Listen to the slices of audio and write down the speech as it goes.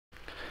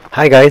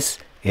Hi guys,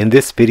 in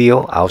this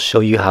video I'll show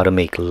you how to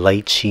make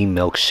lychee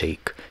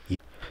milkshake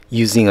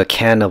using a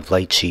can of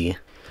lychee,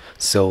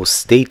 so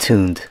stay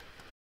tuned.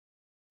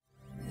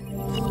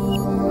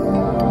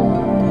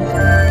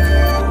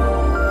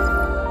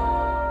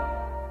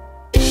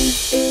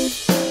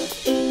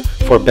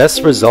 For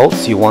best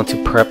results, you want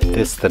to prep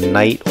this the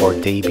night or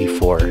day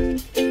before.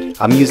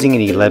 I'm using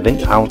an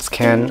 11-ounce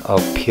can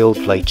of peeled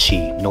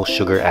lychee, no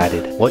sugar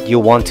added. What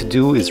you'll want to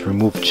do is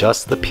remove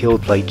just the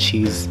peeled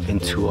lychees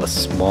into a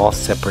small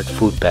separate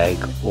food bag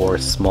or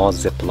small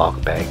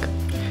Ziploc bag.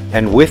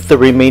 And with the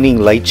remaining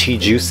lychee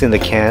juice in the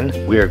can,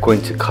 we are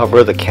going to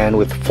cover the can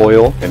with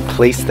foil and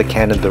place the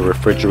can in the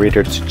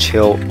refrigerator to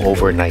chill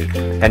overnight.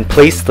 And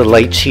place the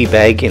lychee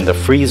bag in the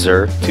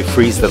freezer to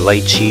freeze the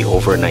lychee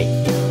overnight.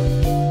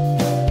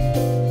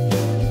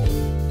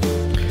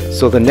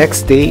 So the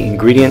next day,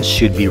 ingredients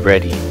should be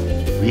ready.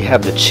 We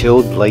have the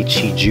chilled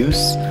lychee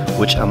juice,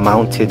 which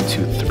amounted to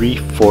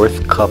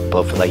 3/4 cup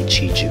of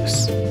lychee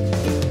juice.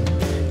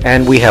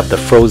 And we have the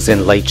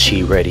frozen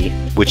lychee ready,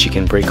 which you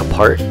can break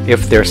apart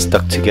if they're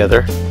stuck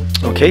together.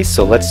 Okay,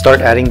 so let's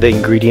start adding the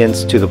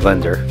ingredients to the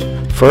blender.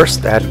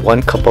 First, add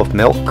 1 cup of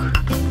milk.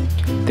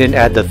 Then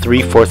add the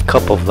 3/4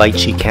 cup of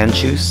Lychee Can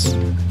juice.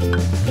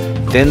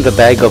 Then the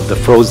bag of the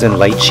frozen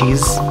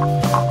lychees.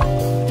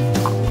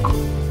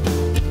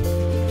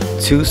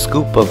 2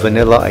 scoops of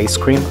vanilla ice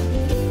cream,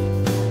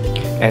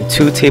 and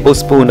 2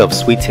 tablespoons of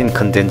sweetened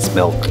condensed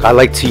milk. I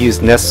like to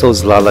use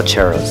Nestle's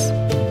LYCHEE.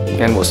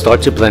 And we'll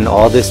start to blend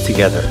all this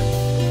together.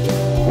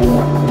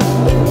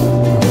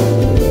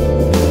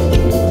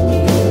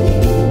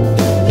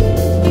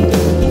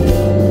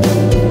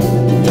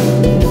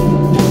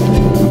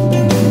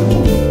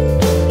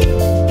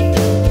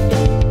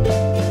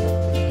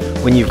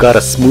 When you've got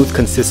a smooth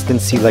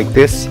consistency like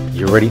this,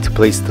 you're ready to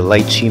place the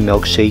lychee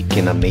milkshake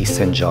in a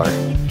mason jar.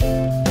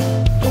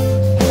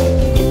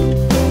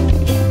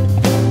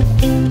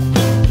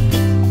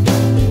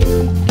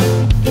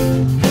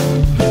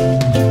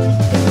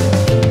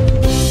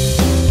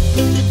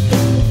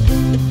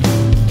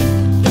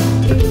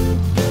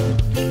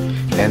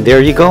 And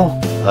there you go,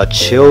 a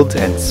chilled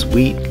and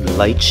sweet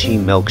lychee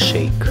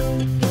milkshake.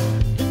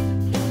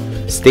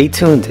 Stay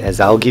tuned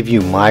as I'll give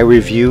you my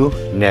review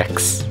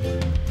next.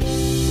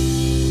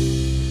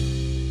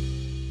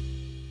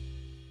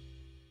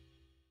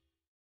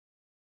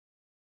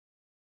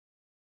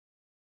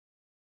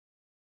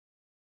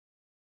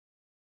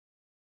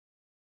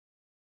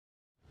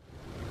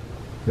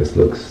 This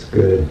looks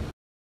good.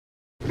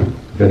 I'm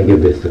gonna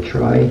give this a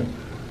try.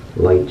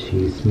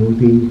 Lychee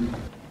smoothie.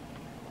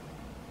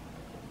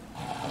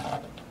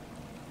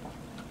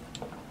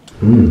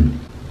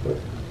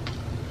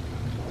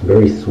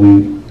 Very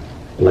sweet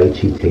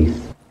lychee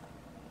taste.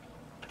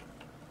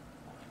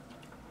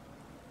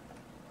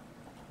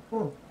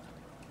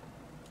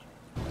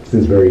 This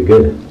is very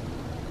good.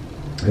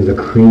 There's a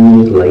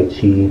creamy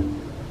lychee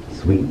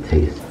sweet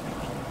taste.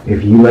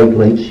 If you like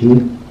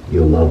lychee,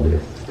 you'll love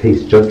this. It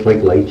tastes just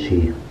like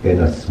lychee in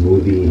a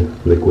smoothie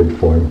liquid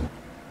form.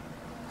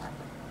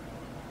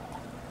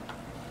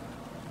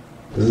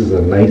 This is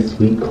a nice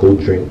sweet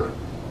cold drink.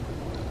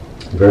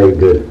 Very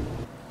good.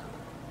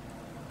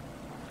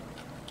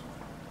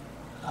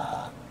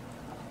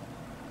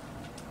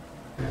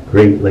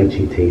 Great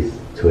lychee taste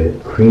to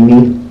it.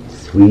 Creamy,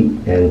 sweet,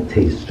 and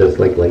tastes just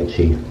like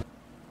lychee.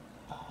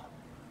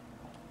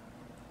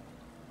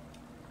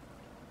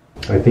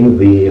 I think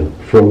the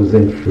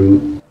frozen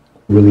fruit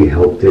really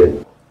helped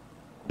it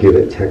give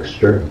it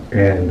texture,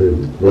 and the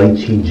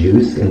lychee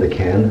juice in the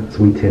can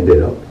sweetened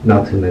it up.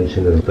 Not to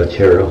mention the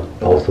LYCHEE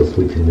also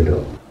sweetened it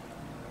up.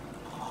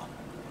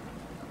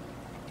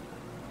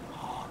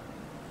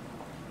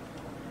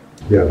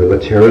 Yeah, the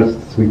LYCHEE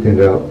sweetened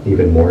it up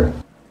even more.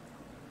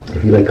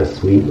 If you like a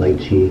sweet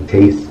lychee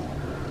taste,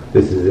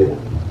 this is it.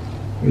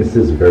 This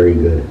is very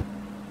good.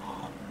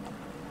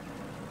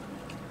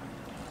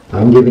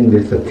 I'm giving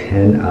this a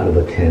 10 out of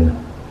a 10.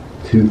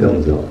 2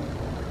 thumbs up.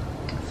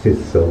 This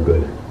is so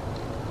good.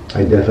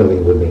 I definitely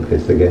would make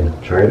this again.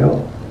 Try it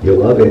out. You'll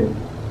love it.